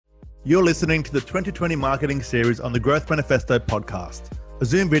You're listening to the 2020 Marketing Series on the Growth Manifesto podcast, a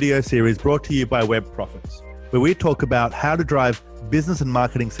Zoom video series brought to you by Web Profits, where we talk about how to drive business and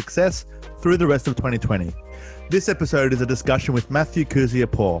marketing success through the rest of 2020. This episode is a discussion with Matthew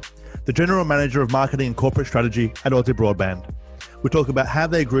Kuziapor, the General Manager of Marketing and Corporate Strategy at Aussie Broadband. We talk about how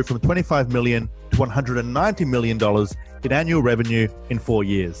they grew from $25 million to $190 million in annual revenue in 4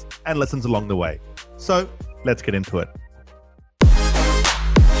 years, and lessons along the way. So let's get into it.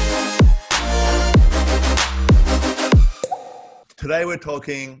 Today we're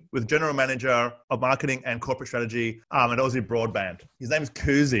talking with General Manager of Marketing and Corporate Strategy at Aussie Broadband. His name is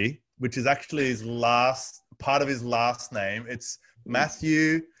Kuzi, which is actually his part of his last name. It's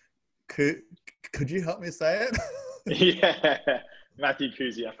Matthew. Could you help me say it? Yeah, Matthew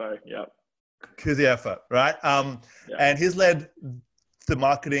Kuziapor. Yep. Kuziapor, right? Yeah. And he's led the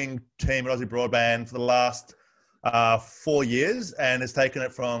marketing team at Aussie Broadband for the last 4 years and has taken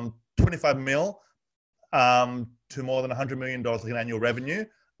it from 25 mil to more than $100 million in annual revenue.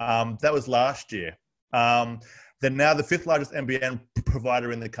 That was last year. They're now the 5th largest NBN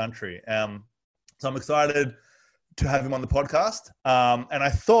provider in the country. So I'm excited to have him on the podcast. And I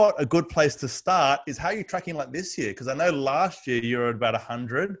thought a good place to start is how you're tracking like this year. Because I know last year you were at about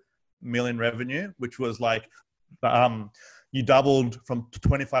 100 million revenue, which was like, you doubled from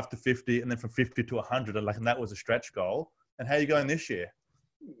 25 to 50 and then from 50 to 100. And that was a stretch goal. And how are you going this year?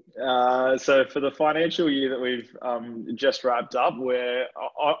 So for the financial year that we've just wrapped up, we're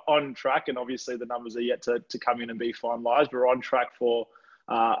on track, and obviously the numbers are yet to come in and be finalised. We're on track for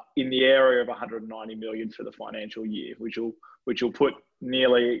in the area of 190 million for the financial year, which will put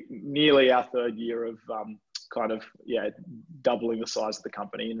nearly our third year of doubling the size of the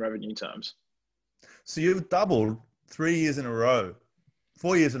company in revenue terms. So you've doubled 3 years in a row,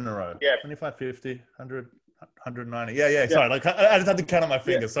 4 years in a row. Yeah, 25, 50, 100. 190. Yeah. Sorry, like I just had to count on my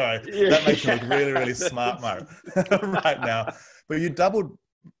fingers. Sorry, that makes me look really, really smart, Mark, right now. But you doubled,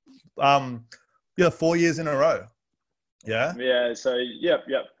 4 years in a row. Yeah. Yeah. So yep,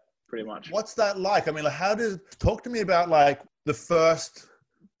 pretty much. What's that like? I mean, talk to me about like the first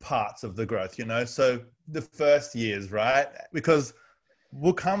parts of the growth. So the first years, right? Because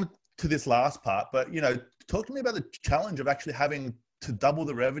we'll come to this last part, but talk to me about the challenge of actually having to double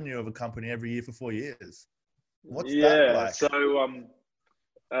the revenue of a company every year for 4 years. What's that like? So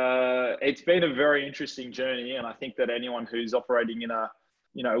it's been a very interesting journey, and I think that anyone who's operating in a,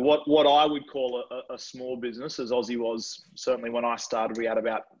 what I would call a small business, as Aussie was, certainly when I started, we had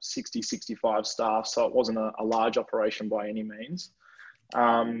about 60, 65 staff, so it wasn't a large operation by any means.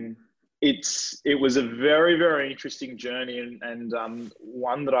 It was a very, very interesting journey, and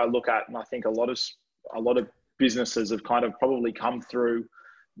one that I look at, and I think a lot of businesses have kind of probably come through.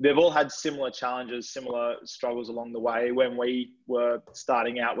 They've all had similar challenges, similar struggles along the way. When we were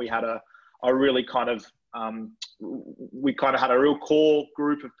starting out, we had a really kind of, had a real core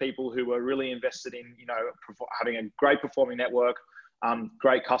group of people who were really invested in, having a great performing network,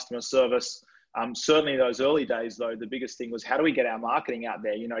 great customer service. Certainly in those early days, though, the biggest thing was how do we get our marketing out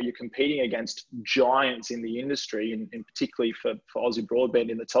there? You're competing against giants in the industry, and particularly for Aussie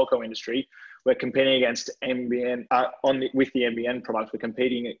Broadband in the telco industry. We're competing against NBN with the NBN product. We're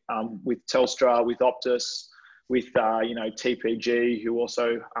competing with Telstra, with Optus, with TPG, who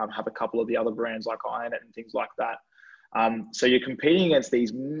also have a couple of the other brands like Ironet and things like that. So you're competing against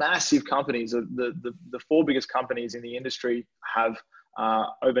these massive companies. The 4 biggest companies in the industry have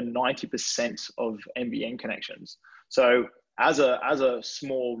over 90% of NBN connections. So as a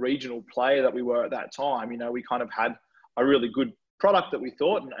small regional player that we were at that time, we kind of had a really good product that we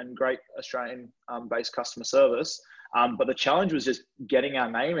thought and great Australian based customer service. But the challenge was just getting our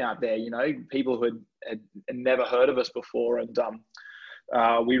name out there, people who had never heard of us before. And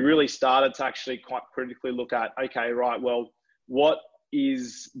we really started to actually quite critically look at, okay, right, well, what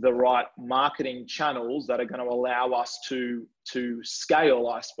is the right marketing channels that are going to allow us to scale,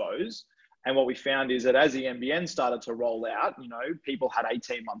 I suppose. And what we found is that as the NBN started to roll out, people had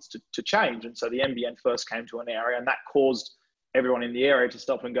 18 months to change. And so the NBN first came to an area, and that caused everyone in the area to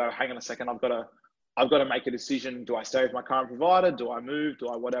stop and go, hang on a second, I've got to make a decision. Do I stay with my current provider? Do I move? Do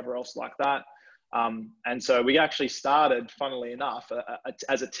I whatever else like that? And so we actually started, funnily enough,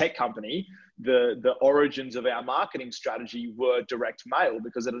 as a tech company, the origins of our marketing strategy were direct mail,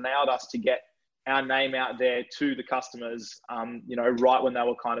 because it allowed us to get our name out there to the customers, right when they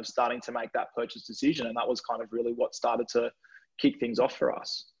were kind of starting to make that purchase decision. And that was kind of really what started to kick things off for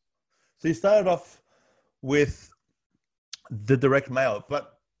us. So you started off with the direct mail,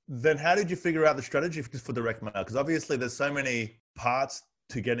 but then how did you figure out the strategy for direct mail? Because obviously there's so many parts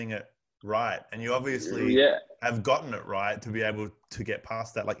to getting it right. And you obviously Yeah. have gotten it right to be able to get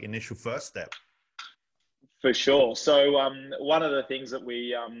past that like initial first step. For sure. So one of the things that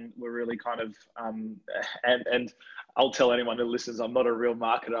we were really kind of and I'll tell anyone who listens, I'm not a real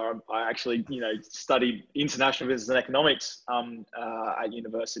marketer. I actually studied international business and economics at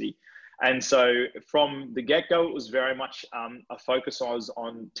university, and so from the get go, it was very much a focus was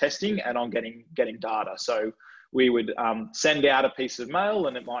on testing and on getting data. So we would send out a piece of mail,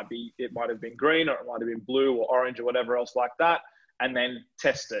 and it might have been green, or it might have been blue or orange or whatever else like that, and then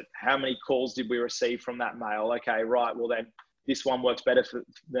test it. How many calls did we receive from that mail? Okay, right. Well, then this one works better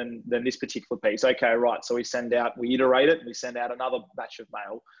than this particular piece. Okay, right. So we iterate it, and we send out another batch of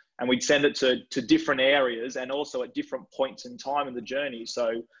mail, and we'd send it to different areas and also at different points in time in the journey.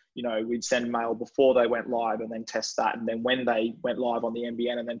 So, we'd send mail before they went live and then test that. And then when they went live on the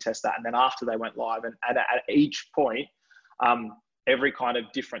NBN and then test that. And then after they went live, and at each point, every kind of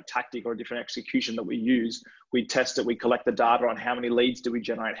different tactic or different execution that we use, we test it, we collect the data on how many leads do we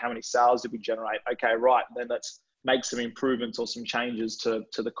generate, how many sales did we generate. Okay, right, then let's make some improvements or some changes to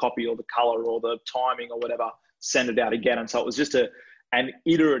the copy or the color or the timing or whatever, send it out again. And so it was just an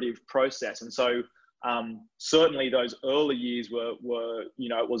iterative process. And so certainly those early years were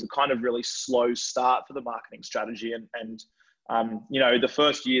it was a kind of really slow start for the marketing strategy. And the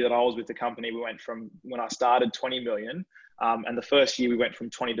first year that I was with the company, we went from, when I started, 20 million. And the first year we went from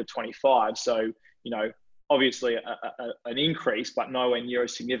 20 to 25. So, obviously an increase, but nowhere near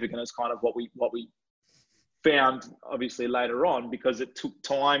as significant as kind of what we found obviously later on, because it took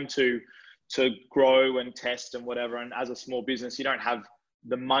time to grow and test and whatever. And as a small business, you don't have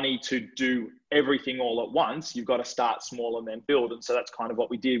the money to do everything all at once. You've got to start small and then build. And so that's kind of what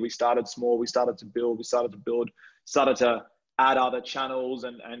we did. We started small, we started to build, started to add other channels,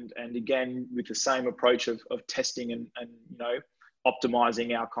 and again, with the same approach of testing and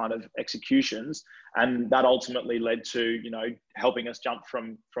optimizing our kind of executions. And that ultimately led to, helping us jump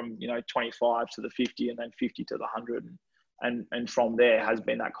from 25 to the 50 and then 50 to the 100. And from there has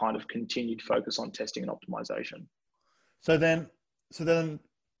been that kind of continued focus on testing and optimization. So then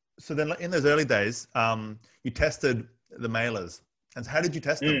in those early days, you tested the mailers. And how did you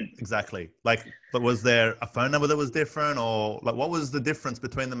test them exactly? Like, but was there a phone number that was different, or like what was the difference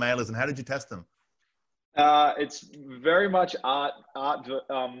between the mailers, and how did you test them? It's very much art,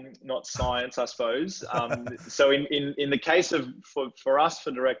 not science, I suppose. So in the case of, for us,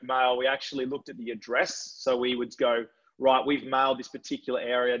 for direct mail, we actually looked at the address. So we would go, right, we've mailed this particular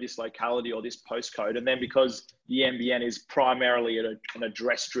area, this locality, or this postcode. And then because the NBN is primarily an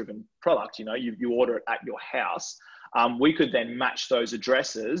address-driven product, you order it at your house, we could then match those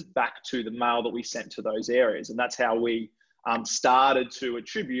addresses back to the mail that we sent to those areas. And that's how we started to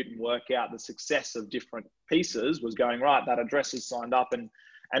attribute and work out the success of different pieces, was going, right, that address is signed up.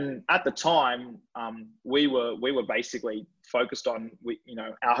 And at the time, we were basically focused on,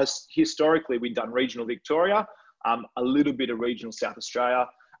 historically, we'd done regional Victoria, a little bit of regional South Australia.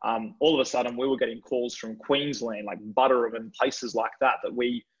 All of a sudden, we were getting calls from Queensland, like Butterham and places like that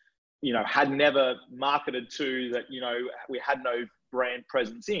we, had never marketed to, that, we had no brand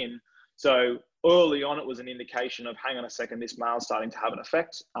presence in. So early on, it was an indication of, hang on a second, this mail's starting to have an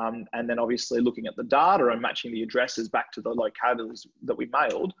effect. And then obviously looking at the data and matching the addresses back to the localities that we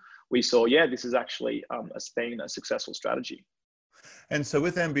mailed, we saw, this is actually been a successful strategy. And so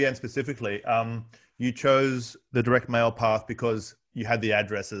with NBN specifically, you chose the direct mail path because you had the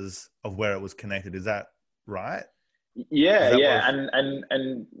addresses of where it was connected. Is that right? Yeah.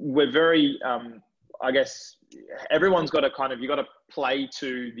 And we're very, I guess everyone's got to you got to play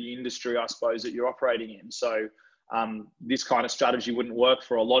to the industry, I suppose, that you're operating in. So this kind of strategy wouldn't work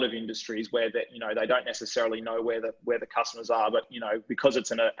for a lot of industries where that, they don't necessarily know where the customers are, but, because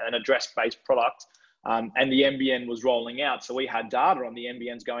it's an address-based product, and the NBN was rolling out. So we had data on the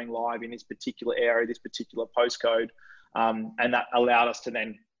NBNs going live in this particular area, this particular postcode. And that allowed us to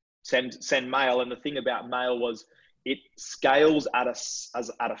then send mail. And the thing about mail was it scales at a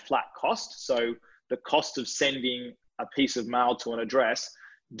flat cost. So the cost of sending a piece of mail to an address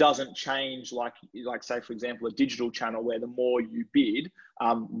doesn't change like say, for example, a digital channel where the more you bid,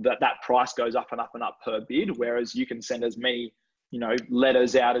 that price goes up and up and up per bid, whereas you can send as many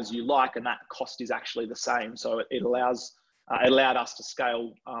letters out as you like, and that cost is actually the same. So it allowed us to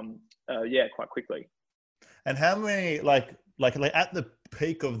scale quite quickly. And how many like at the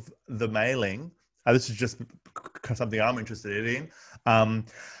peak of the mailing, this is just something I'm interested in,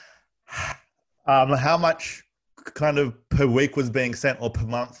 how much kind of per week was being sent, or per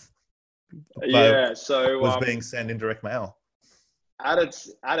month was being sent in direct mail? At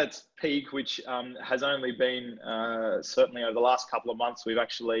its peak, which has only been certainly over the last couple of months, we've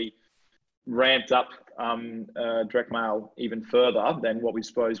actually ramped up direct mail even further than what we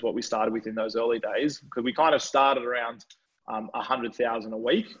started with in those early days, because we kind of started around 100,000 a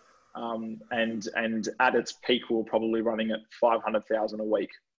week, and at its peak we were probably running at 500,000 a week.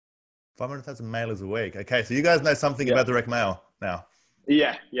 500,000 mailers a week. Okay, so you guys know something about direct mail now.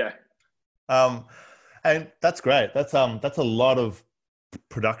 Yeah. And that's great. That's a lot of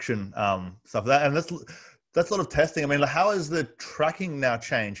production stuff. That's a lot of testing. I mean, like, how has the tracking now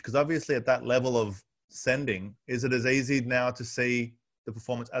changed? Because obviously at that level of sending, is it as easy now to see the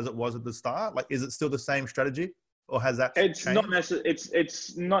performance as it was at the start? Like, is it still the same strategy, or has that changed?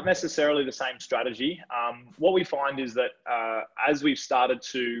 It's not necessarily the same strategy. What we find is that as we've started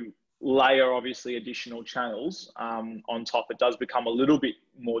to layer obviously additional channels on top, it does become a little bit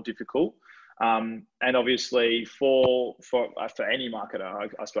more difficult. And obviously for any marketer,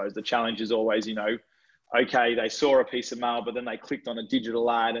 I suppose the challenge is always, okay, they saw a piece of mail, but then they clicked on a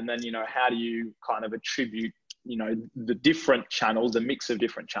digital ad, and then, how do you kind of attribute, the different channels, the mix of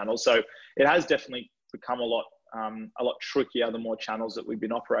different channels? So it has definitely become a lot trickier the more channels that we've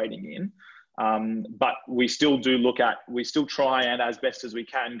been operating in. But we still try and, as best as we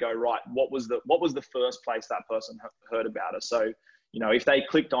can, go, right, what was the first place that person heard about us? So, if they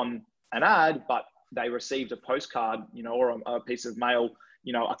clicked on an ad, but they received a postcard, or a piece of mail,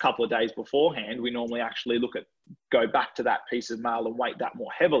 a couple of days beforehand, we normally actually go back to that piece of mail and weight that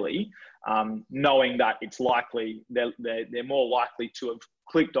more heavily, knowing that it's likely they're more likely to have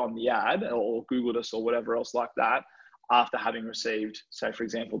clicked on the ad or Googled us or whatever else like that after having received, say, for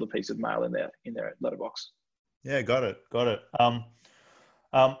example, the piece of mail in their letterbox. Yeah, got it.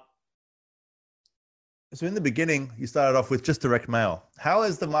 So in the beginning, you started off with just direct mail. How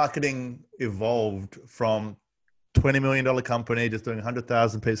has the marketing evolved from $20 million company just doing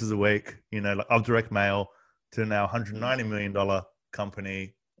 100,000 pieces a week, of direct mail, to now $190 million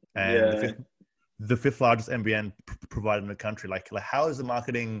company and the fifth largest NBN provider in the country? Like how has the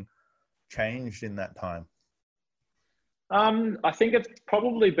marketing changed in that time? I think it's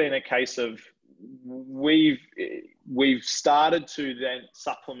probably been a case of we've started to then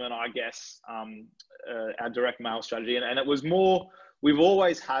supplement, I guess, our direct mail strategy, and it was more. We've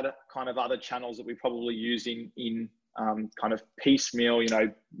always had kind of other channels that we probably use in kind of piecemeal,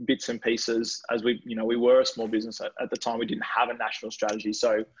 bits and pieces. As we were a small business at the time, we didn't have a national strategy,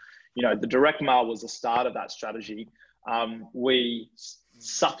 so the direct mail was the start of that strategy. We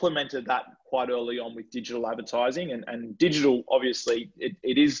supplemented that quite early on with digital advertising, and digital, obviously,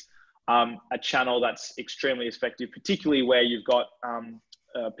 it is a channel that's extremely effective, particularly where you've got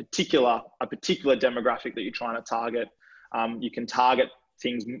a particular demographic that you're trying to target. You can target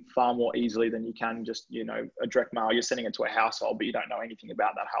things far more easily than you can just, a direct mail. You're sending it to a household, but you don't know anything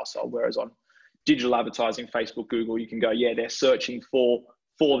about that household. Whereas on digital advertising, Facebook, Google, you can go, yeah, they're searching for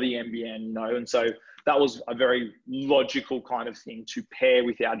the NBN, and so that was a very logical kind of thing to pair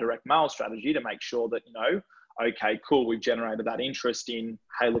with our direct mail strategy to make sure that, okay, cool, we've generated that interest in,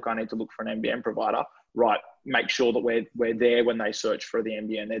 hey, look, I need to look for an NBN provider, right? Make sure that we're there when they search for the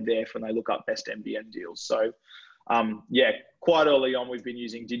NBN, they're there when they look up best NBN deals. So, quite early on, we've been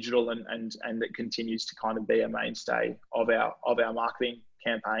using digital, and it continues to kind of be a mainstay of our marketing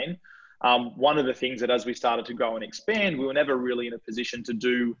campaign. One of the things that, as we started to grow and expand, we were never really in a position to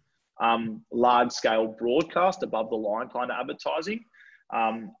do large scale broadcast above the line kind of advertising.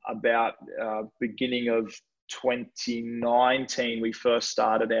 About beginning of 2019, we first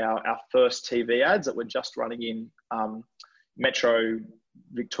started our first TV ads that were just running in Metro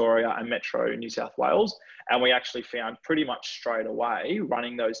Victoria and Metro New South Wales. And we actually found pretty much straight away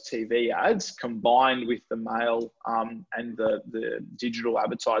running those TV ads combined with the mail and the digital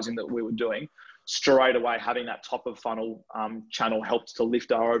advertising that we were doing, straight away having that top of funnel channel helped to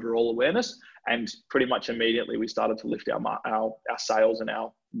lift our overall awareness. And pretty much immediately we started to lift our sales and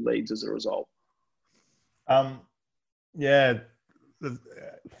our leads as a result. Yeah,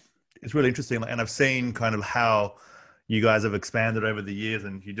 it's really interesting. And I've seen kind of how you guys have expanded over the years,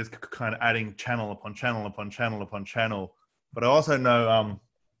 and you're just kind of adding channel upon channel upon channel upon channel. But I also know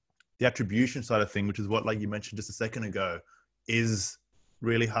the attribution side of thing, which is what, like you mentioned just a second ago, is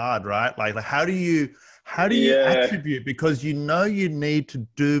really hard, right? Like how do you attribute? Because you need to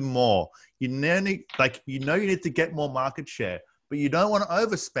do more. You need to get more market share, but you don't want to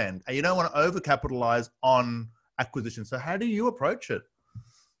overspend and you don't want to overcapitalize on acquisition. So how do you approach it?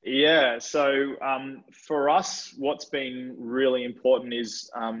 Yeah. So for us, what's been really important is,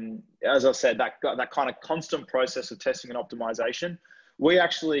 as I said, that kind of constant process of testing and optimization. We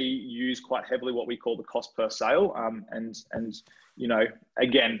actually use quite heavily what we call the cost per sale. And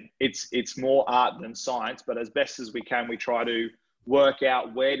again, it's more art than science, but as best as we can, we try to work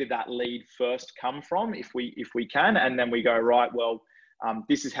out where did that lead first come from, if we can, and then we go, right, well,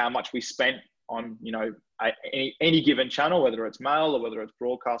 this is how much we spent on, you know, any given channel, whether it's mail or whether it's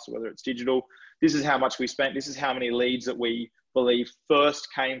broadcast or whether it's digital. This is how much we spent. This is how many leads that we believe first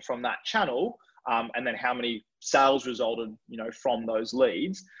came from that channel, and then how many sales resulted, you know, from those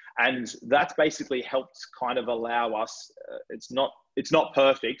leads. And that's basically helped kind of allow us, it's not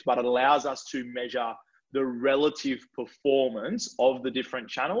perfect, but it allows us to measure the relative performance of the different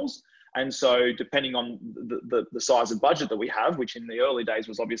channels. And so depending on the size of budget that we have, which in the early days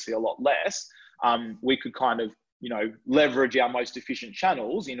was obviously a lot less, we could kind of, you know, leverage our most efficient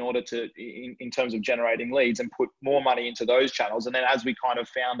channels in order to, in terms of generating leads, and put more money into those channels. And then as we kind of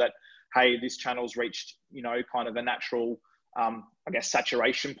found that, hey, this channel's reached, you know, kind of a natural, I guess,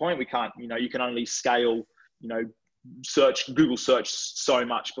 saturation point. We can't, you know, you can only scale, you know, Google search so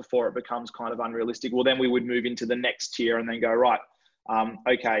much before it becomes kind of unrealistic. Well, then we would move into the next tier and then go, right,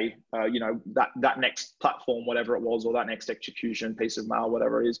 okay, you know, that next platform, whatever it was, or that next execution piece of mail,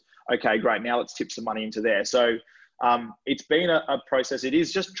 whatever it is, okay, great, now let's tip some money into there. So it's been a process. It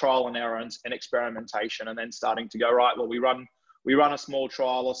is just trial and error and experimentation, and then starting to go, right, well, we run a small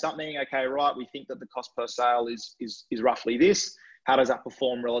trial or something. Okay, right, we think that the cost per sale is roughly this. How does that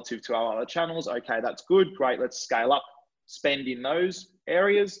perform relative to our other channels? Okay, that's good, great, let's scale up spend in those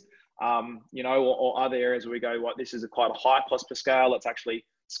areas. You know, or other areas where we go, what, this is quite a high cost per scale, let's actually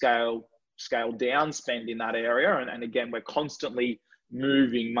scale down spend in that area. And again, we're constantly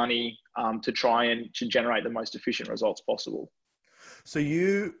moving money to try and to generate the most efficient results possible. So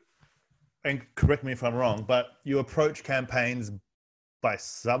you, and correct me if I'm wrong, but you approach campaigns by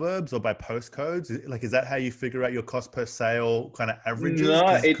suburbs or by postcodes? Like, is that how you figure out your cost per sale kind of averages?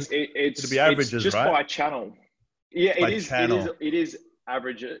 No, it's be averages, it's just right? by channel. Yeah, By it is. channel. It is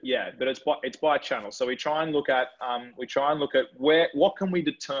average. Yeah, but it's by channel. So we try and look at what can we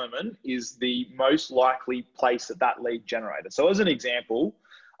determine is the most likely place that lead generated. So as an example,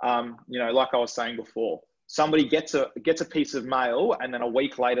 you know, like I was saying before, somebody gets a piece of mail, and then a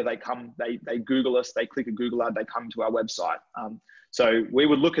week later they Google us, they click a Google ad, they come to our website. So we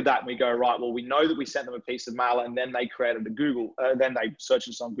would look at that and we go, right, well, we know that we sent them a piece of mail, and then they created then they searched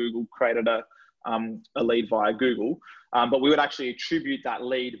us on Google, created a lead via Google. But we would actually attribute that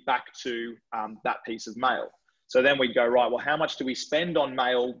lead back to that piece of mail. So then we'd go, right, well, how much do we spend on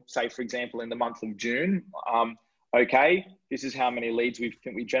mail, say, for example, in the month of June? Okay, this is how many leads we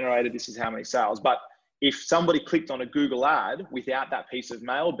think we generated, this is how many sales. But if somebody clicked on a Google ad without that piece of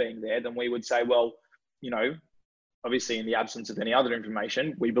mail being there, then we would say, well, you know, obviously in the absence of any other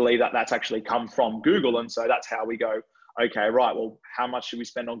information, we believe that that's actually come from Google. And so that's how we go, okay, right, well, how much should we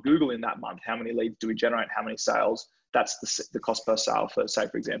spend on Google in that month? How many leads do we generate? How many sales? That's the cost per sale for, say,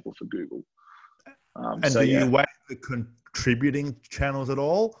 for example, for Google. And do you weigh the contributing channels at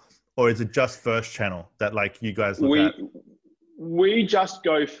all? Or is it just first channel that like you guys look at? We just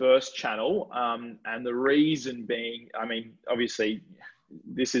go first channel. And the reason being, I mean, obviously,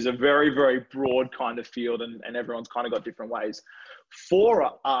 this is a very, very broad kind of field, and everyone's kind of got different ways. For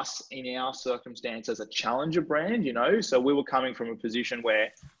us, in our circumstance as a challenger brand, you know, so we were coming from a position where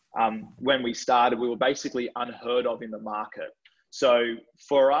when we started, we were basically unheard of in the market. So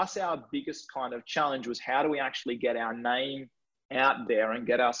for us, our biggest kind of challenge was, how do we actually get our name out there and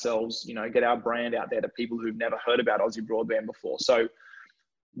get ourselves, you know, get our brand out there to people who've never heard about Aussie Broadband before. So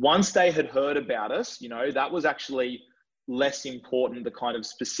once they had heard about us, you know, that was actually less important, the kind of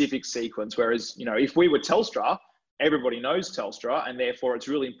specific sequence. Whereas, you know, if we were Telstra, everybody knows Telstra, and therefore it's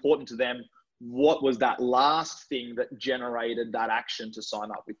really important to them, what was that last thing that generated that action to sign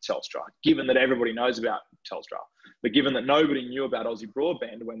up with Telstra, given that everybody knows about Telstra. But given that nobody knew about Aussie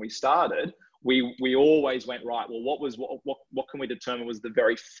Broadband when we started, we always went, right, well, what can we determine was the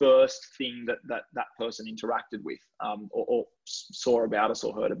very first thing that person interacted with, or saw about us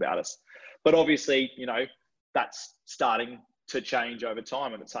or heard about us. But obviously, you know, that's starting to change over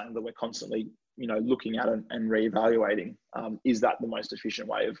time, and it's something that we're constantly, you know, looking at and reevaluating. Is that the most efficient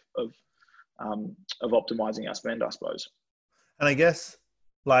way of optimizing our spend, I suppose? And I guess,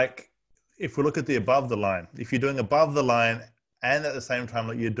 like, if we look at the above the line, if you're doing above the line and at the same time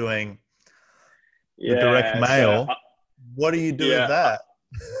that you're doing the direct mail, what do you do with that?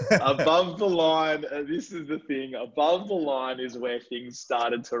 Above the line, this is the thing. Above the line is where things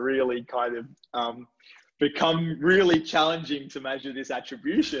started to really kind of become really challenging to measure this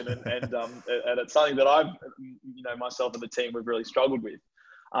attribution, and it's something that I've, you know, myself and the team, we've really struggled with.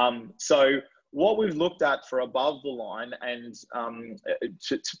 So what we've looked at for above the line, and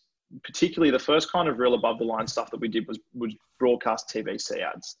particularly the first kind of real above the line stuff that we did was broadcast TVC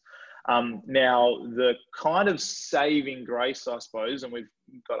ads. Now, the kind of saving grace, I suppose, and we've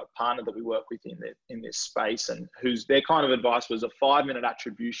got a partner that we work with in this space, and their kind of advice was a 5-minute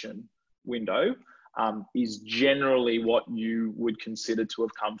attribution window is generally what you would consider to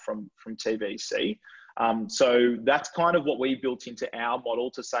have come from TVC. So that's kind of what we built into our model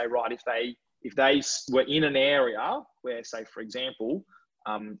to say, right, if they were in an area where, say, for example,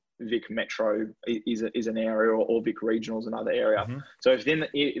 Vic Metro is an area, or Vic Regional is another area. Mm-hmm. So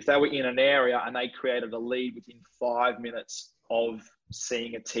if they were in an area and they created a lead within 5 minutes of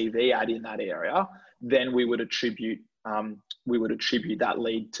seeing a TV ad in that area, then we would attribute that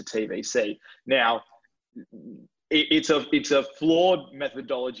lead to TVC. Now, it's a flawed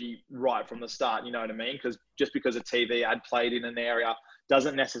methodology right from the start. You know what I mean? Because just because a TV ad played in an area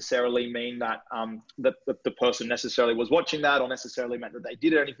doesn't necessarily mean that that the person necessarily was watching that, or necessarily meant that they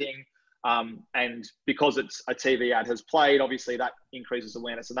did anything. And because it's a TV ad has played, obviously that increases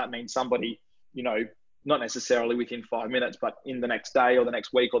awareness, and that means somebody, you know, not necessarily within 5 minutes, but in the next day or the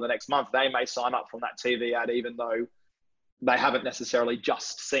next week or the next month, they may sign up from that TV ad, even though they haven't necessarily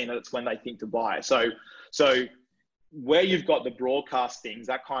just seen it. It's when they think to buy it. So where you've got the broadcast things,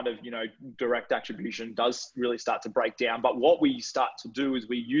 that kind of, you know, direct attribution does really start to break down. But what we start to do is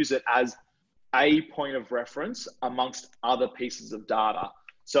we use it as a point of reference amongst other pieces of data.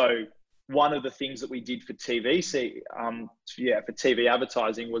 So one of the things that we did for TVC, for TV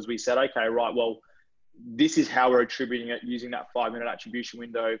advertising, was we said, okay, right, well, this is how we're attributing it using that 5-minute attribution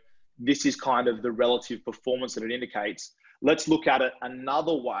window. This is kind of the relative performance that it indicates. Let's look at it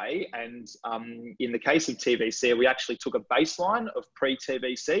another way. And in the case of TVC, we actually took a baseline of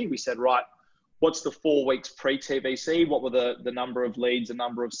pre-TVC. We said, right, what's the 4 weeks pre-TVC? What were the number of leads, the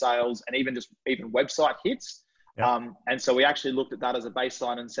number of sales, and even website hits? Yep. And so we actually looked at that as a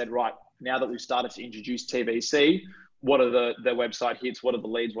baseline and said, right, now that we've started to introduce TVC, what are the website hits? What are the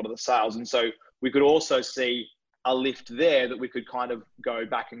leads? What are the sales? And so we could also see a lift there that we could kind of go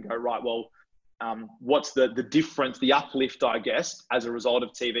back and go, right, well, what's the difference, the uplift, I guess, as a result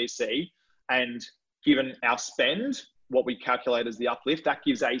of TVC? And given our spend, what we calculate as the uplift, that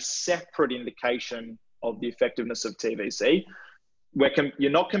gives a separate indication of the effectiveness of TVC.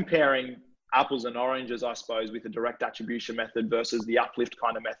 You're not comparing apples and oranges, I suppose, with the direct attribution method versus the uplift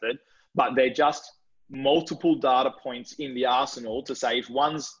kind of method, but they're just multiple data points in the arsenal to say if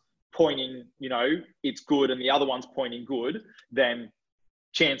one's pointing, you know, it's good, and the other one's pointing good, then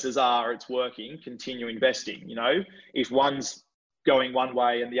chances are it's working, continue investing. You know, if one's going one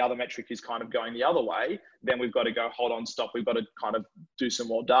way and the other metric is kind of going the other way, then we've got to go, hold on, stop. We've got to kind of do some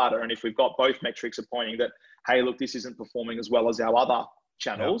more data. And if we've got both metrics are pointing that, hey, look, this isn't performing as well as our other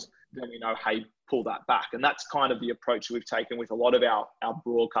channels, then we know, hey, pull that back. And that's kind of the approach that we've taken with a lot of our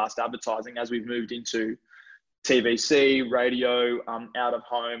broadcast advertising as we've moved into TVC, radio, out of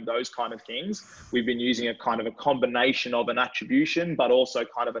home, those kind of things. We've been using a kind of a combination of an attribution, but also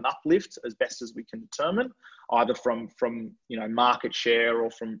kind of an uplift as best as we can determine, either from you know, market share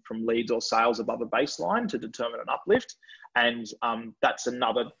or from leads or sales above a baseline to determine an uplift. And that's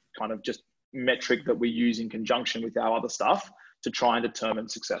another kind of just metric that we use in conjunction with our other stuff to try and determine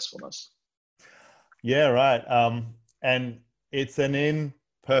successfulness. Yeah, right. And it's an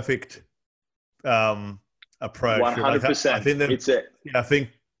imperfect approach. 100%. Like, I think that, it's it. I think,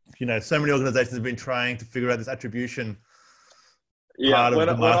 you know, so many organizations have been trying to figure out this attribution part of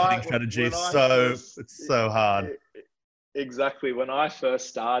the marketing strategy. It's so hard. Exactly. When I first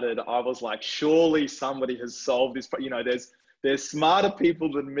started, I was like, surely somebody has solved this. You know, there's smarter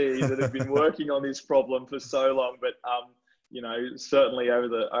people than me that have been working on this problem for so long. But you know, certainly over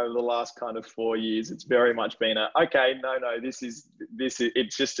the last kind of 4 years, it's very much been this is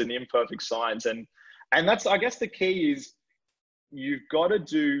it's just an imperfect science. And that's, I guess, the key is you've got to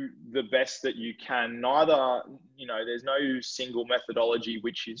do the best that you can. Neither, you know, there's no single methodology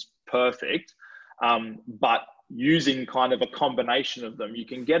which is perfect, but using kind of a combination of them, you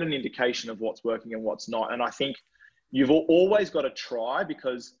can get an indication of what's working and what's not. And I think you've always got to try,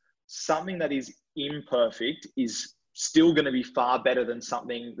 because something that is imperfect is still going to be far better than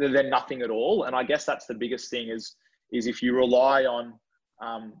nothing at all. And I guess that's the biggest thing is if you rely on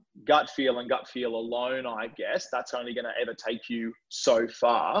gut feel alone, I guess that's only going to ever take you so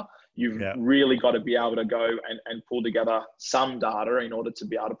far. You've really got to be able to go and pull together some data in order to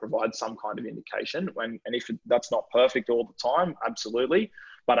be able to provide some kind of indication. And if that's not perfect all the time, absolutely,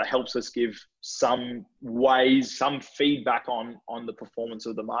 but it helps us give some feedback on the performance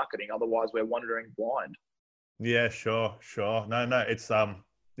of the marketing. Otherwise, we're wandering blind. Yeah, sure. No, it's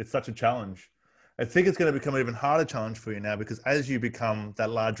such a challenge. I think it's going to become an even harder challenge for you now, because as you become that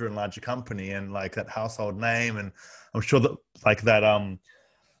larger and larger company and like that household name, and I'm sure that like that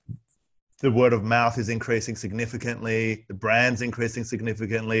the word of mouth is increasing significantly. The brand's increasing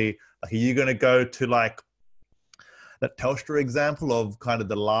significantly. Like, are you going to go to like that Telstra example of kind of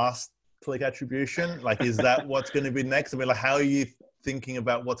the last click attribution? Like, is that what's going to be next? I mean, like, how are you thinking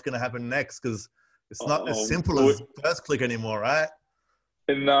about what's going to happen next? Because it's not as simple as first click anymore, right?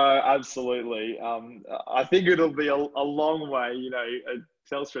 No, absolutely. I think it'll be a long way. You know,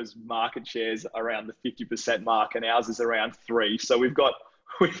 Telstra's market shares around the 50% mark, and ours is around 3%. So we've got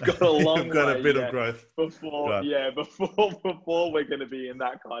a long You've got way a bit of growth before we're going to be in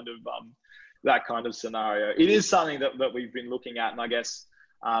that kind of scenario. It is something that we've been looking at, and I guess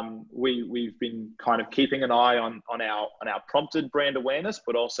we've been kind of keeping an eye on our prompted brand awareness,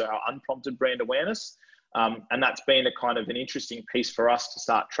 but also our unprompted brand awareness. And that's been a kind of an interesting piece for us to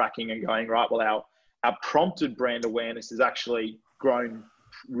start tracking and going, right, well, our prompted brand awareness has actually grown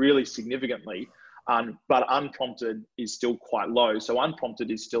really significantly, but unprompted is still quite low. So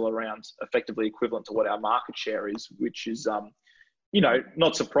unprompted is still around effectively equivalent to what our market share is, which is,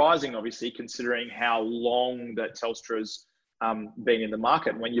 not surprising, obviously, considering how long that Telstra's been in the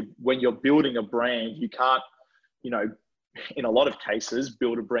market. When you're building a brand, you can't, in a lot of cases,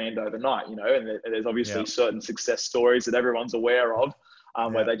 build a brand overnight, and there's obviously certain success stories that everyone's aware of,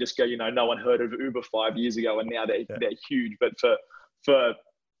 where they just go, no one heard of Uber 5 years ago and now they're huge. But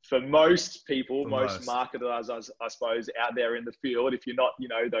for most people, most marketers, I suppose, out there in the field, if you're not,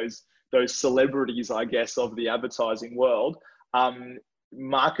 those celebrities, I guess, of the advertising world,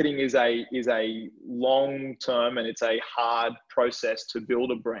 marketing is a long term, and it's a hard process to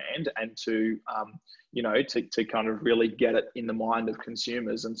build a brand and to to kind of really get it in the mind of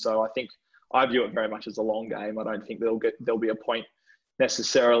consumers. And so I view it very much as a long game. I don't think there'll be a point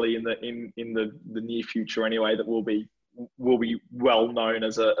necessarily in the near future anyway that will be well known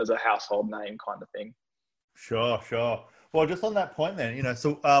as a household name kind of thing. Sure. Well, just on that point then,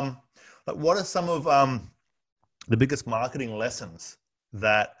 so what are some of the biggest marketing lessons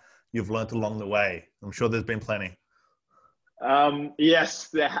that you've learned along the way? I'm sure there's been plenty. Yes,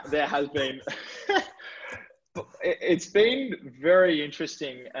 there has been. It's been very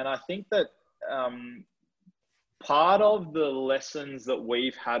interesting, and I think that part of the lessons that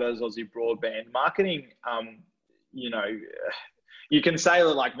we've had as Aussie Broadband marketing, you can say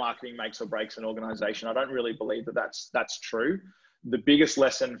that like marketing makes or breaks an organization. I don't really believe that that's true. The biggest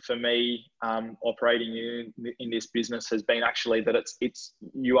lesson for me operating in this business has been actually that it's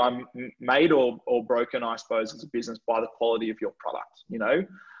you are made or broken, I suppose, as a business by the quality of your product.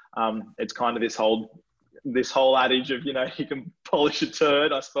 It's kind of this whole adage of, you can polish a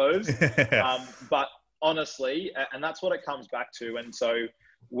turd, I suppose. But honestly, and that's what it comes back to. And so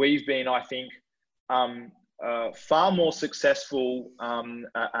we've been, I think, far more successful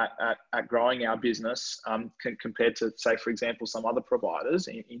at growing our business compared to, say, for example, some other providers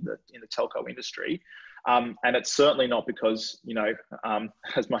in the telco industry. And it's certainly not because,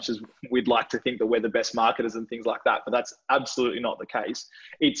 as much as we'd like to think that we're the best marketers and things like that, but that's absolutely not the case.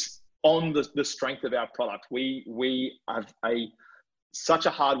 It's on the strength of our product. We have such a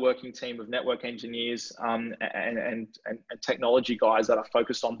hardworking team of network engineers and technology guys that are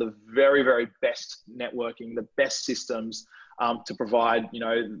focused on the very, very best networking, the best systems to provide,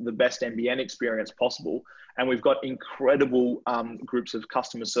 the best NBN experience possible. And we've got incredible groups of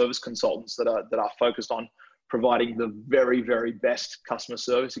customer service consultants that are focused on providing the very, very best customer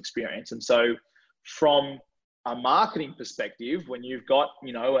service experience. And so from a marketing perspective, when you've got,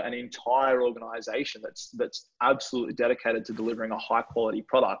 an entire organization that's absolutely dedicated to delivering a high quality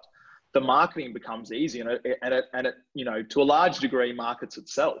product, the marketing becomes easy, and it to a large degree markets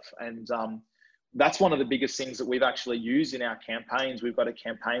itself. And that's one of the biggest things that we've actually used in our campaigns. We've got a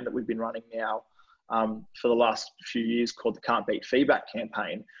campaign that we've been running now for the last few years called the Can't Beat Feedback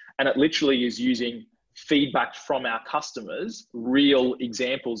campaign. And it literally is using feedback from our customers, real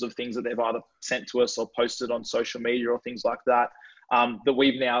examples of things that they've either sent to us or posted on social media or things like that, that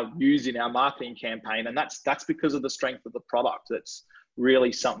we've now used in our marketing campaign. And that's because of the strength of the product. That's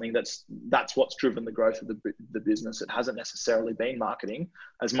really something that's what's driven the growth of the business. It hasn't necessarily been marketing,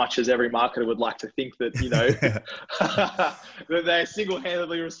 as much as every marketer would like to think that, that they're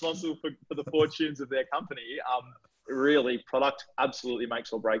single-handedly responsible for the fortunes of their company. Really, product absolutely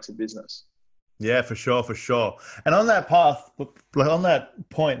makes or breaks a business. Yeah, for sure. And on that path, like on that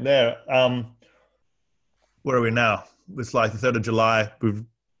point there, where are we now? It's like the 3rd of July.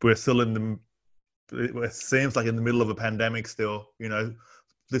 We're still it seems like in the middle of a pandemic still.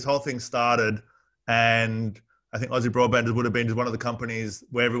 This whole thing started, and I think Aussie Broadband would have been just one of the companies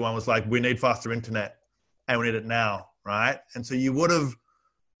where everyone was like, we need faster internet and we need it now, right? And so you would have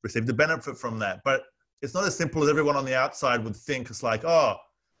received the benefit from that. But it's not as simple as everyone on the outside would think. It's like, oh,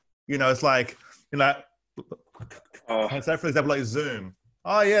 It's like, you know, Oh, say for example, like Zoom.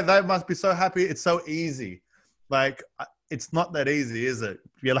 Oh yeah, they must be so happy. It's so easy. Like, it's not that easy, is it?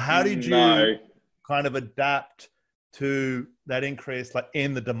 How did you no. kind of adapt to that increase, like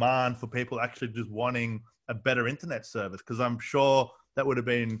in the demand for people actually just wanting a better internet service? Because I'm sure that would have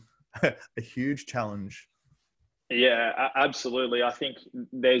been a huge challenge. Yeah, absolutely. I think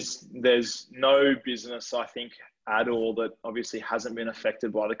there's no business, I think, at all that obviously hasn't been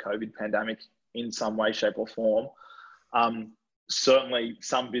affected by the COVID pandemic in some way, shape, or form. Um, Certainly,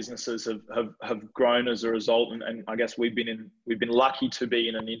 some businesses have grown as a result, and I guess we've been lucky to be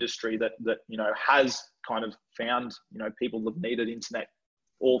in an industry that has kind of found people have needed internet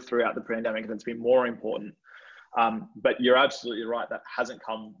all throughout the pandemic, and it's been more important. But you're absolutely right, that hasn't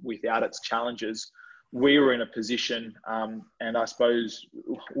come without its challenges. We were in a position, and I suppose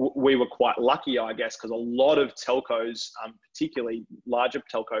we were quite lucky, I guess, because a lot of telcos, particularly larger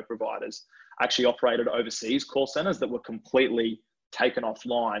telco providers, actually operated overseas call centers that were completely taken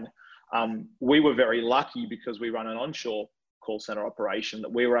offline. We were very lucky because we run an onshore call center operation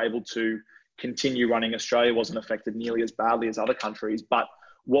that we were able to continue running. Australia wasn't affected nearly as badly as other countries. But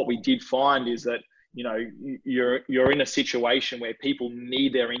what we did find is that you're in a situation where people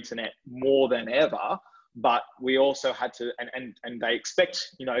need their internet more than ever, but we also had to, and they expect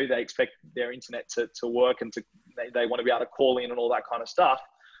their internet to work, and they want to be able to call in and all that kind of stuff.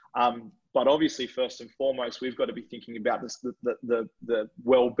 But obviously, first and foremost, we've got to be thinking about this, the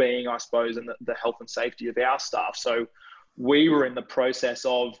well-being, I suppose, and the health and safety of our staff. So we were in the process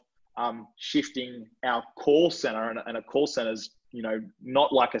of shifting our call center, and a call center's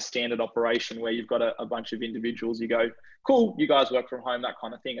not like a standard operation where you've got a bunch of individuals. You go, cool, you guys work from home, that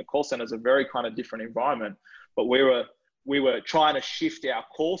kind of thing. A call center is a very kind of different environment. But we were trying to shift our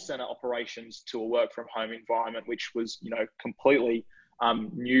call center operations to a work from home environment, which was completely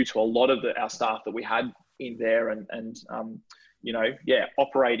new to a lot of our staff that we had in there, and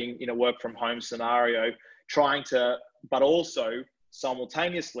operating in a work from home scenario, but also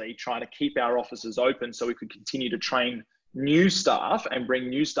simultaneously trying to keep our offices open so we could continue to train new staff and bring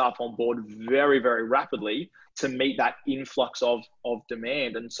new staff on board very, very rapidly to meet that influx of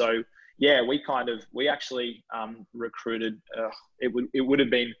demand. And so, yeah, we actually recruited, it would have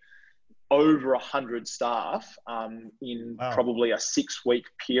been over 100 staff in Wow. probably a 6-week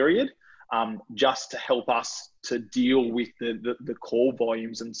period, just to help us to deal with the call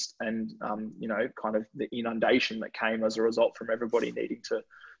volumes and kind of the inundation that came as a result from everybody needing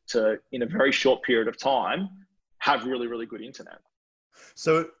to in a very short period of time have really, really good internet.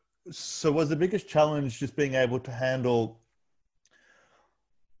 So was the biggest challenge just being able to handle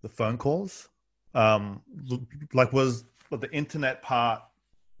the phone calls? Was the internet part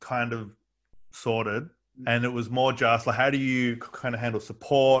kind of sorted, and it was more just like, how do you kind of handle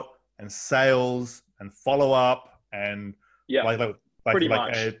support and sales and follow up and pretty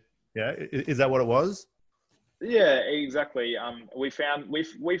much. Is that what it was? Yeah, exactly. We find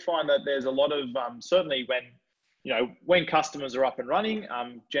that there's a lot of certainly when customers are up and running,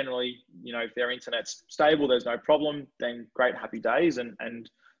 generally, if their internet's stable, there's no problem, then great, happy days. And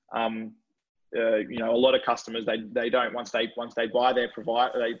a lot of customers, they don't, once they buy their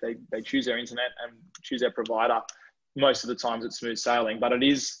provider, they choose their internet and choose their provider. Most of the times it's smooth sailing, but it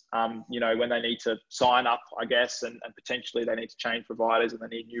is, when they need to sign up, I guess, and potentially they need to change providers, and they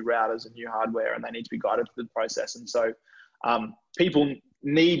need new routers and new hardware, and they need to be guided through the process. And so people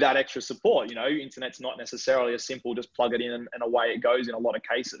need that extra support. Internet's not necessarily a simple, just plug it in and away it goes in a lot of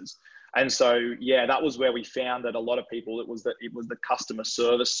cases. And so, yeah, that was where we found that a lot of people, it was the customer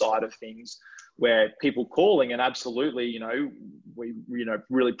service side of things, where people calling, and absolutely, we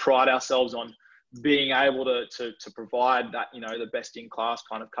really pride ourselves on being able to provide that, the best in class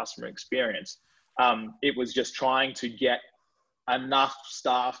kind of customer experience. It was just trying to get enough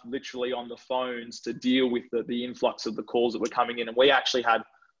staff literally on the phones to deal with the influx of the calls that were coming in. And we actually had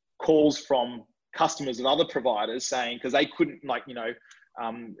calls from customers of other providers saying, because they couldn't,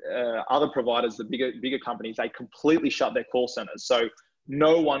 other providers, the bigger companies, they completely shut their call centers. So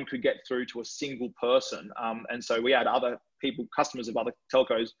no one could get through to a single person. And so we had other people, customers of other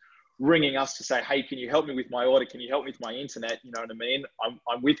telcos, ringing us to say, hey, can you help me with my order? Can you help me with my internet? You know what I mean?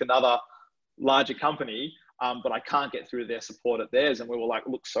 I'm with another larger company, but I can't get through their support at theirs. And we were like,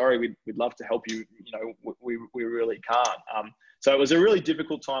 look, sorry, we'd love to help you. We really can't. So it was a really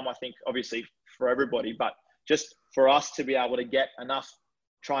difficult time, I think, obviously for everybody, but just for us to be able to get enough,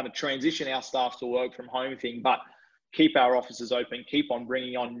 trying to transition our staff to work from home thing, but keep our offices open, keep on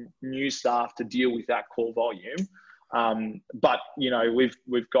bringing on new staff to deal with that call volume. But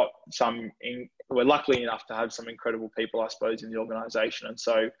we've got we're lucky enough to have some incredible people, I suppose, in the organization. And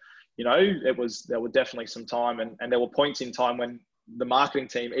so, there were definitely some time, and there were points in time when the marketing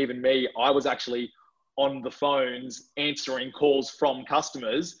team, even me, I was actually on the phones answering calls from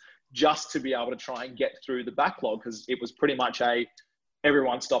customers just to be able to try and get through the backlog, because it was pretty much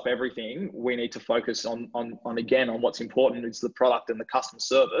everyone stop everything. We need to focus on what's important. It's the product and the customer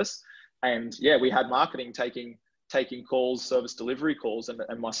service. And yeah, we had marketing taking calls, service delivery calls,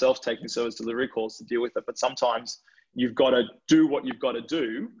 and myself taking service delivery calls to deal with it. But sometimes you've got to do what you've got to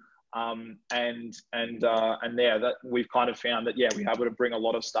do. That we've kind of found that, we're able to bring a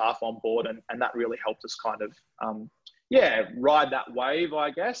lot of staff on board, and that really helped us kind of, ride that wave,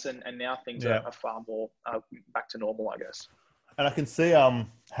 I guess. And now things are far more back to normal, I guess. And I can see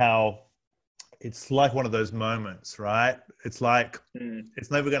how it's like one of those moments, right? It's like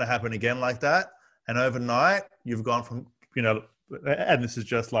it's never going to happen again like that. And overnight, you've gone from, and this is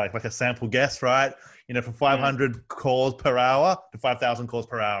just like a sample guess, right? From 500 calls per hour to 5,000 calls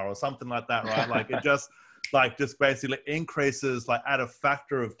per hour or something like that, right? Like it just basically increases like at a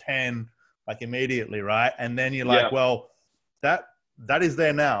factor of 10, like immediately, right? And then you're like, well, that is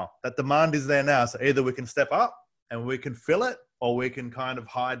there now. That demand is there now. So either we can step up and we can fill it, or we can kind of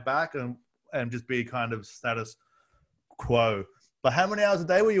hide back and just be kind of status quo. But how many hours a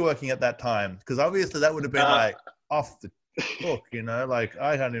day were you working at that time? Because obviously that would have been like off the hook, like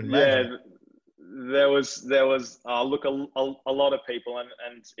I can't even imagine. There was look, a lot of people,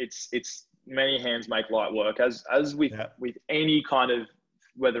 and it's many hands make light work, as with any kind of,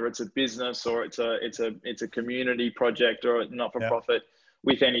 whether it's a business or it's a community project or a not-for-profit,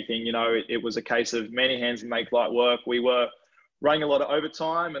 with anything, it was a case of many hands make light work. We were running a lot of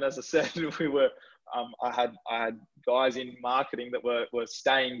overtime, and as I said, we were I had guys in marketing that were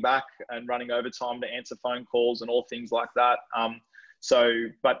staying back and running overtime to answer phone calls and all things like that.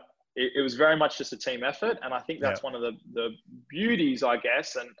 But it was very much just a team effort, and I think that's one of the beauties, I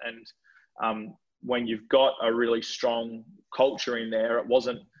guess. And when you've got a really strong culture in there, it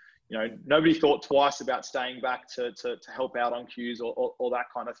wasn't, nobody thought twice about staying back to help out on queues or that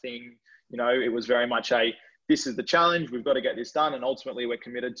kind of thing. It was very much this is the challenge. We've got to get this done. And ultimately we're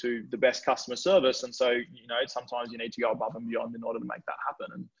committed to the best customer service. And so, sometimes you need to go above and beyond in order to make that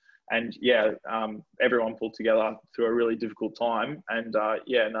happen. And everyone pulled together through a really difficult time. And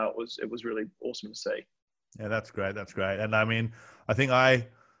it was really awesome to see. Yeah, that's great. That's great. And I mean, I think I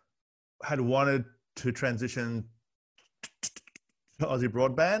had wanted to transition to Aussie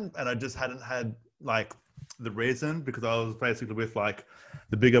Broadband, and I just hadn't had like the reason, because I was basically with like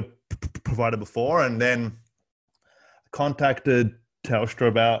the bigger provider before, and then contacted Telstra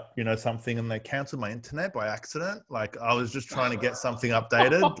about, something, and they canceled my internet by accident. Like I was just trying to get something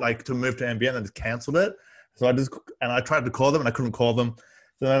updated, like to move to NBN, and just canceled it. So I tried to call them and I couldn't call them.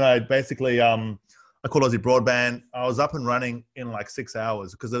 So then I basically, I called Aussie Broadband. I was up and running in like 6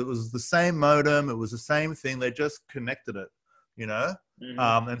 hours, because it was the same modem. It was the same thing. They just connected it,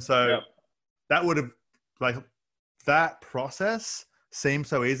 Mm-hmm. And so that would have, like, that process seemed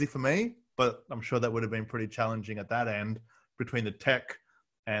so easy for me, but I'm sure that would have been pretty challenging at that end, between the tech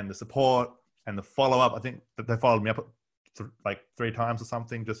and the support and the follow-up. I think that they followed me up like 3 times or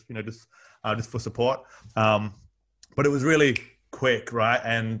something, just for support. But it was really quick, right?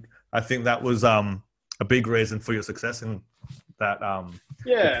 And I think that was a big reason for your success in that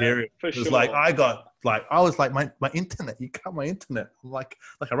period. For it was sure. like I was like, my internet, you cut my internet. I'm like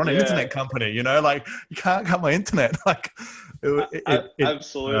I run an internet company, like you can't cut my internet. Like it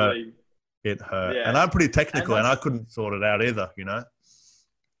absolutely. It hurt. And I'm pretty technical, and I couldn't sort it out either,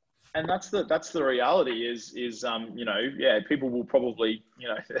 And that's the reality is people will probably,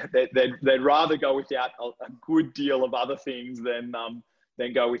 they'd rather go without a good deal of other things than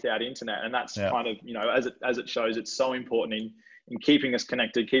go without internet. And that's kind of, as it shows, it's so important in keeping us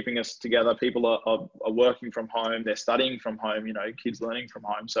connected, keeping us together. People are working from home, they're studying from home, kids learning from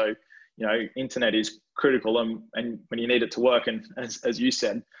home. So, internet is critical, and when you need it to work, and as you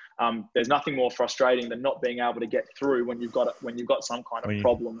said, there's nothing more frustrating than not being able to get through when you've got some kind of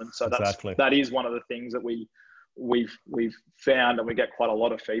problem. And so that is one of the things that we've found, and we get quite a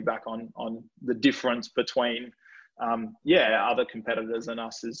lot of feedback on the difference between other competitors and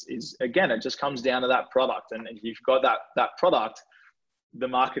us is again, it just comes down to that product. And if you've got that product, the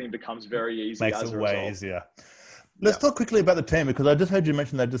marketing becomes very easy. Makes it way easier. Let's talk quickly about the team, because I just heard you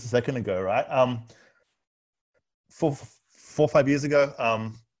mention that just a second ago, right? 4 or 5 years ago,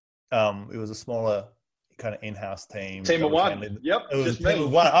 it was a smaller kind of in-house team. Team of one. Yep. It was team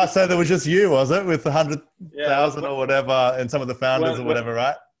of one. Oh, so there was just you, was it? With 100,000 or whatever, and some of the founders or whatever,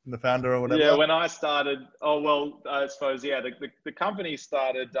 right? The founder or whatever. Yeah, when I started, I suppose, the company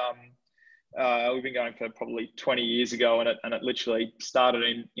started We've been going for probably 20 years ago, and it literally started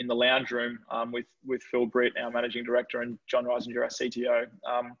in the lounge room with Phil Britt, our managing director, and John Reisinger, our CTO.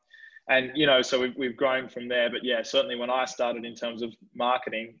 And so we've grown from there. But yeah, certainly when I started in terms of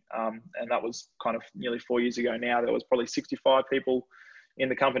marketing, and that was kind of nearly 4 years ago now, there was probably 65 people in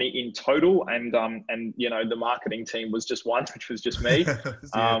the company in total, and the marketing team was just one, which was just me.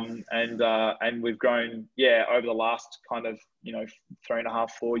 And we've grown over the last kind of 3.5,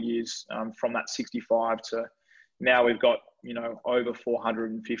 4 years, from that 65 to now we've got over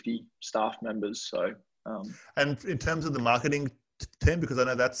 450 staff members. So and in terms of the marketing team, because I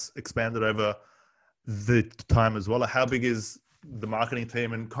know that's expanded over the time as well, how big is the marketing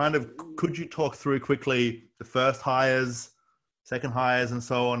team, and kind of could you talk through quickly the first hires, second hires, and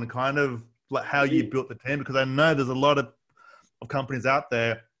so on, and kind of like how you built the team? Because I know there's a lot of companies out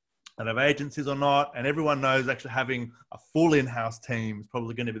there that have agencies or not, and everyone knows actually having a full in-house team is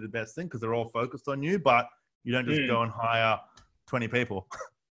probably going to be the best thing because they're all focused on you, but you don't just go and hire 20 people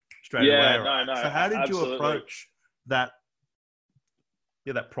straight away. Right? No, so how did absolutely. you approach that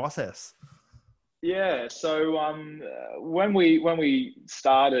process? Yeah, so when we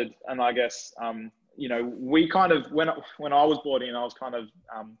started, and I guess we kind of when I was brought in, I was kind of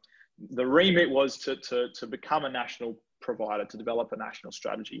the remit was to become a national provider, to develop a national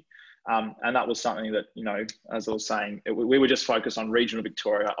strategy, and that was something that as I was saying, we were just focused on regional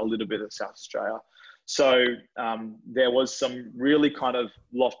Victoria, a little bit of South Australia. So there was some really kind of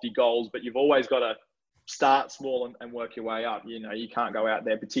lofty goals, but you've always got to start small and work your way up. You can't go out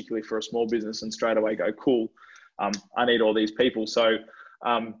there, particularly for a small business, and straight away go, cool, I need all these people. So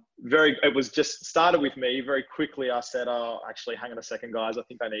it was just started with me. Very quickly I said, oh, actually, hang on a second, guys, I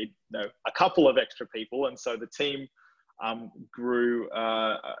think I need a couple of extra people. And so the team grew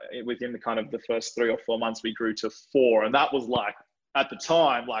within the kind of the first 3 or 4 months. We grew to 4, and that was like, at the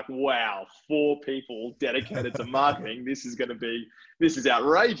time, like, wow, 4 people dedicated to marketing. This is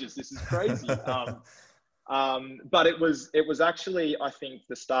outrageous. This is crazy. But it was actually, I think,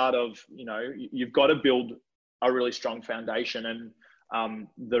 the start of, you've got to build a really strong foundation. And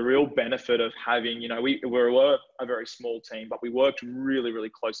the real benefit of having, we were a very small team, but we worked really,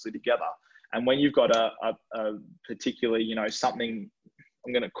 really closely together. And when you've got a particularly, something,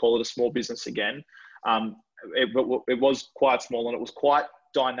 I'm going to call it a small business again, it was quite small and it was quite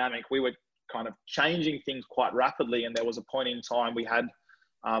dynamic. We were kind of changing things quite rapidly. And there was a point in time we had,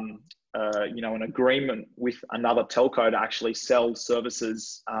 an agreement with another telco to actually sell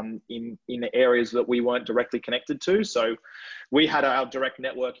services in the areas that we weren't directly connected to. So we had our direct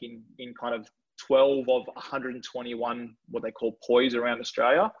network in kind of 12 of 121, what they call POIs around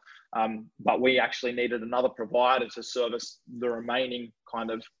Australia. But we actually needed another provider to service the remaining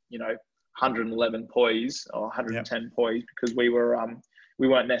kind of, 111 POIs or 110 POIs, because we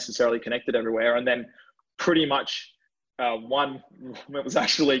weren't necessarily connected everywhere. And then pretty much it was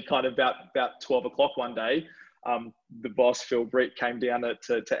actually kind of about 12 o'clock one day, the boss, Phil Britt, came down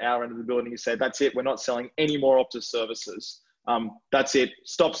to our end of the building and said, that's it, we're not selling any more Optus services. That's it,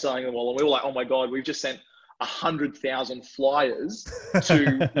 stop selling them all. And we were like, oh my God, we've just sent 100,000 flyers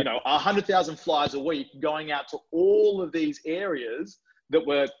to, 100,000 flyers a week going out to all of these areas that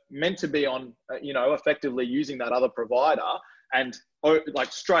were meant to be on, effectively using that other provider. And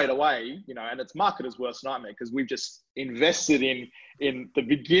like straight away, and it's marketers' worst nightmare, because we've just invested in the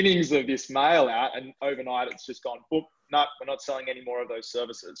beginnings of this mail out, and overnight it's just gone, boop, no, we're not selling any more of those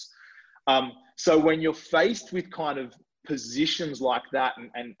services. So when you're faced with kind of positions like that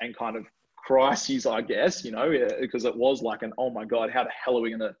and kind of crises, I guess, because it was like oh my God, how the hell are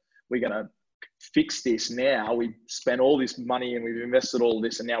we gonna fix this now? We spent all this money and we've invested all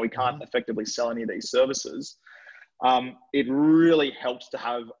this, and now we can't effectively sell any of these services. It really helps to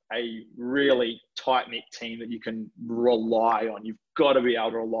have a really tight-knit team that you can rely on. You've got to be able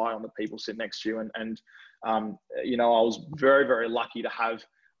to rely on the people sitting next to you. And I was very, very lucky to have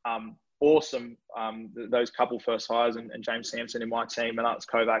awesome those couple first hires, and James Sampson in my team and Alex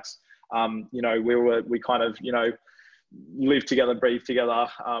Kovacs. We kind of, live together, breathe together,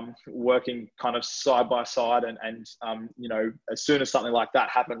 working kind of side by side. And as soon as something like that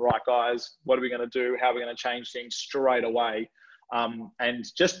happened, right, guys, what are we going to do? How are we going to change things straight away? And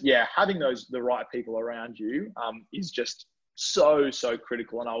just, having the right people around you is just so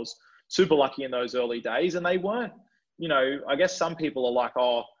critical. And I was super lucky in those early days. And they weren't, I guess some people are like,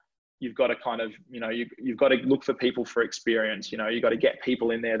 oh, you've got to kind of, you've got to look for people for experience. You've got to get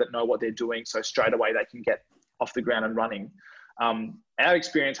people in there that know what they're doing, so straight away they can get off the ground and running. Our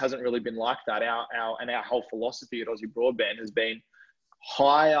experience hasn't really been like that. Our whole philosophy at Aussie Broadband has been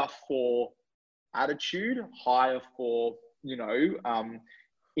hire for attitude, hire for,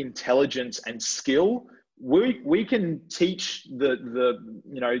 intelligence and skill, we can teach the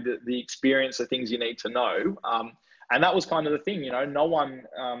experience, the things you need to know. And that was kind of the thing, no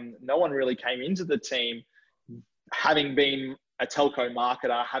one really came into the team having been a telco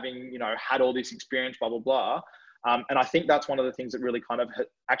marketer, having, had all this experience, blah, blah, blah. And I think that's one of the things that really kind of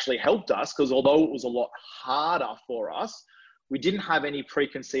actually helped us, because although it was a lot harder for us, we didn't have any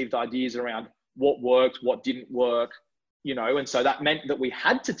preconceived ideas around what worked, what didn't work, and so that meant that we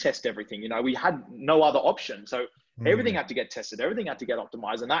had to test everything. We had no other option. So everything had to get tested, everything had to get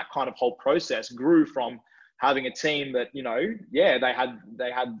optimized. And that kind of whole process grew from having a team that, they had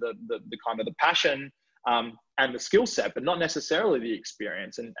the kind of the passion and the skill set, but not necessarily the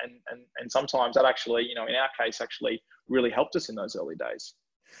experience. And sometimes that actually, in our case, actually really helped us in those early days.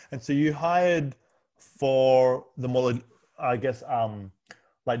 And so you hired for the more, I guess,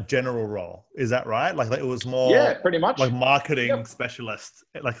 like general role, is that right? Like it was more, pretty much like marketing specialist.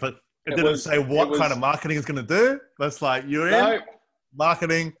 Like it didn't say what kind of marketing is going to do. That's like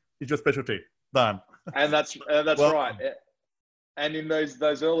marketing is your specialty. Done. And that's right. And in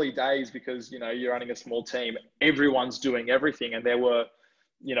those early days, because you're running a small team, everyone's doing everything, and there were,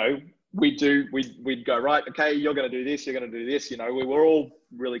 we'd go, right, okay, you're going to do this, you're going to do this. We were all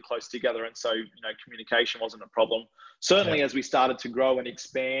really close together, and so communication wasn't a problem. Certainly, as we started to grow and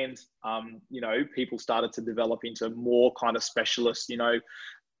expand, people started to develop into more kind of specialists,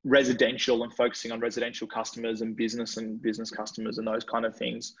 residential, and focusing on residential customers and business customers and those kind of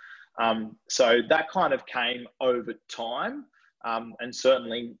things. So that kind of came over time. And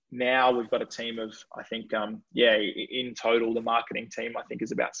certainly now we've got a team of, I think, in total, the marketing team, I think,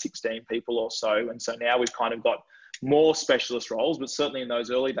 is about 16 people or so. And so now we've kind of got more specialist roles, but certainly in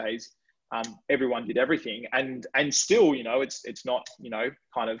those early days, everyone did everything. And still, it's not,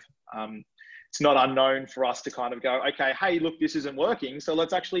 it's not unknown for us to kind of go, okay, hey, look, this isn't working, so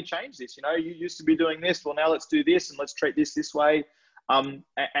let's actually change this. You used to be doing this, well, now let's do this, and let's treat this way. And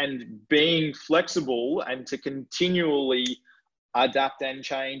being flexible and to continually adapt and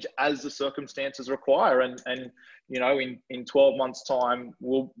change as the circumstances require. And in 12 months time,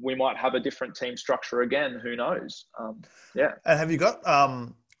 we might have a different team structure again. Who knows? And have you got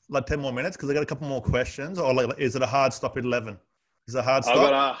like 10 more minutes? Because I got a couple more questions. Or like, is it a hard stop at 11? Is it a hard stop?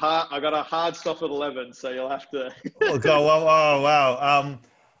 I got a hard stop at 11, so you'll have to. Oh, go! Wow!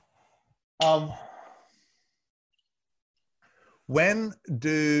 When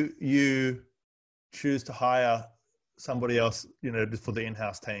do you choose to hire somebody else, for the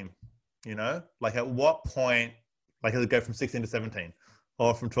in-house team? Like at what point, like does it go from 16 to 17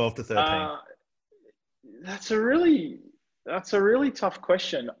 or from 12 to 13? That's a really tough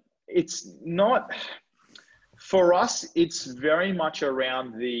question. It's not, for us, it's very much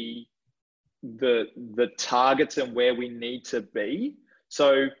around the targets and where we need to be.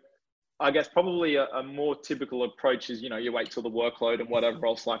 So I guess probably a more typical approach is, you wait till the workload and whatever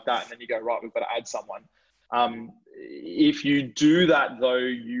else like that, and then you go, right, we've got to add someone. If you do that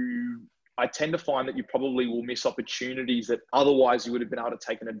though, I tend to find that you probably will miss opportunities that otherwise you would have been able to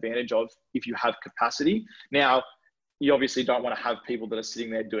take an advantage of if you have capacity. Now, you obviously don't want to have people that are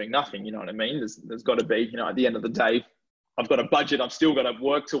sitting there doing nothing. You know what I mean? There's got to be, at the end of the day, I've got a budget I've still got to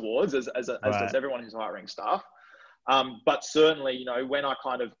work towards as does everyone who's hiring staff. But certainly, when I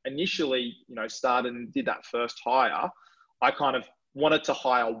kind of initially, started and did that first hire, I kind of wanted to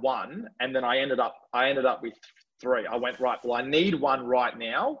hire one, and then I ended up with three. I went, right, well, I need one right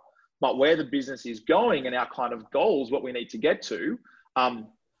now, but where the business is going and our kind of goals, what we need to get to,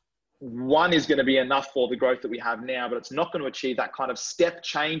 one is going to be enough for the growth that we have now, but it's not going to achieve that kind of step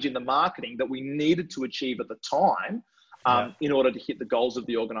change in the marketing that we needed to achieve at the time in order to hit the goals of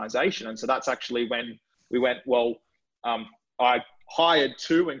the organization. And so that's actually when we went, well, I hired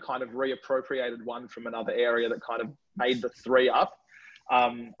two and kind of reappropriated one from another area that kind of made the three up,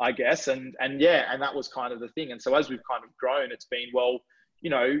 I guess. And that was kind of the thing. And so as we've kind of grown, it's been, well,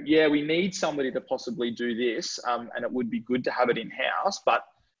 we need somebody to possibly do this. And it would be good to have it in-house, but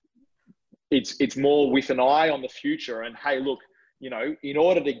it's more with an eye on the future and, hey, look, in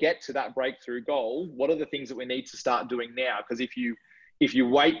order to get to that breakthrough goal, what are the things that we need to start doing now? Because if you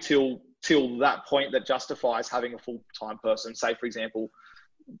wait till that point that justifies having a full-time person, say, for example,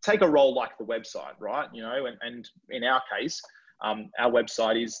 take a role like the website, right? And in our case, our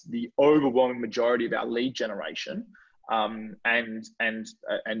website is the overwhelming majority of our lead generation. And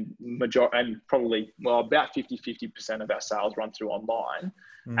probably, well, about 50% of our sales run through online.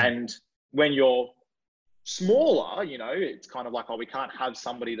 And when you're smaller, it's kind of like, oh, we can't have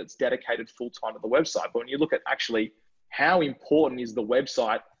somebody that's dedicated full-time to the website. But when you look at actually how important is the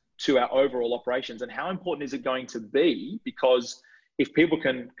website to our overall operations and how important is it going to be, because if people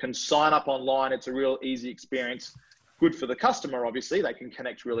can sign up online, it's a real easy experience. Good for the customer, obviously, they can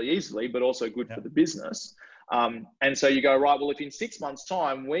connect really easily, but also good for the business. And so you go, right, well, if in 6 months'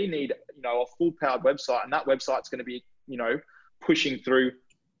 time we need, a full-powered website, and that website's going to be, pushing through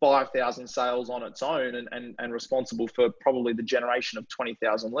 5,000 sales on its own and responsible for probably the generation of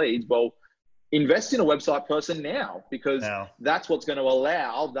 20,000 leads. Well, invest in a website person now, because that's what's going to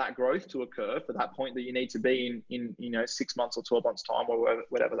allow that growth to occur for that point that you need to be in 6 months or 12 months' time, or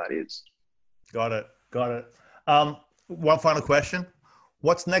whatever that is. Got it. One final question.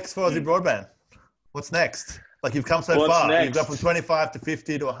 What's next for Aussie Broadband? What's next? Like, you've come so far. Next? You've gone from 25 to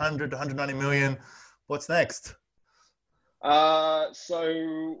 50 to 100 to 190 million. What's next?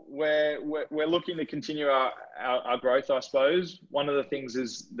 So we're looking to continue our growth, I suppose. One of the things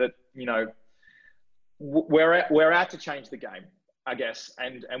is that, we're out to change the game, I guess.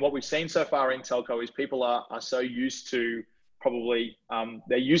 And what we've seen so far in telco is people are so used to probably,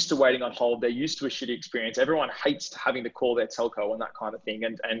 they're used to waiting on hold. They're used to a shitty experience. Everyone hates having to call their telco and that kind of thing.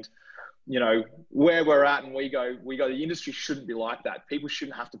 And where we're at, and we go, the industry shouldn't be like that. People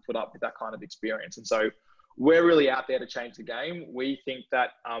shouldn't have to put up with that kind of experience. And so we're really out there to change the game. We think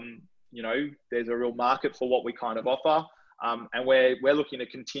that, there's a real market for what we kind of offer. And we're looking to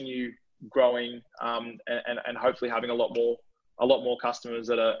continue growing, and hopefully having a lot more customers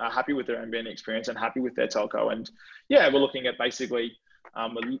that are happy with their NBN experience and happy with their telco. And we're looking at basically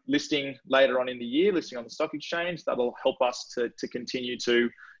listing later on in the year, listing on the stock exchange. That'll help us to continue to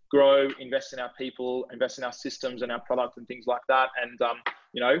grow, invest in our people, invest in our systems and our product and things like that. And,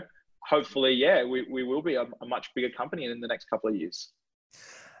 hopefully, we will be a much bigger company in the next couple of years.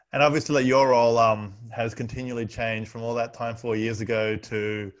 And obviously your role has continually changed from all that time 4 years ago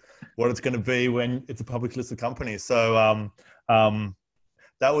to what it's going to be when it's a public listed company. So that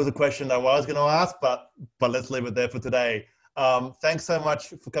was a question that I was going to ask, but let's leave it there for today. Thanks so much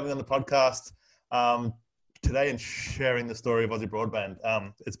for coming on the podcast today and sharing the story of Aussie Broadband.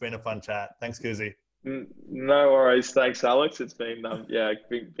 It's been a fun chat. Thanks, Kuzi. No worries. Thanks, Alex. It's been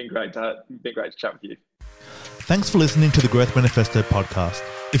been great to chat with you. Thanks for listening to the Growth Manifesto podcast.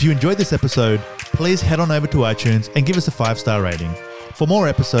 If you enjoyed this episode, please head on over to iTunes and give us a 5-star rating. For more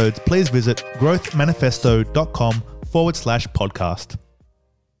episodes, please visit growthmanifesto.com/podcast.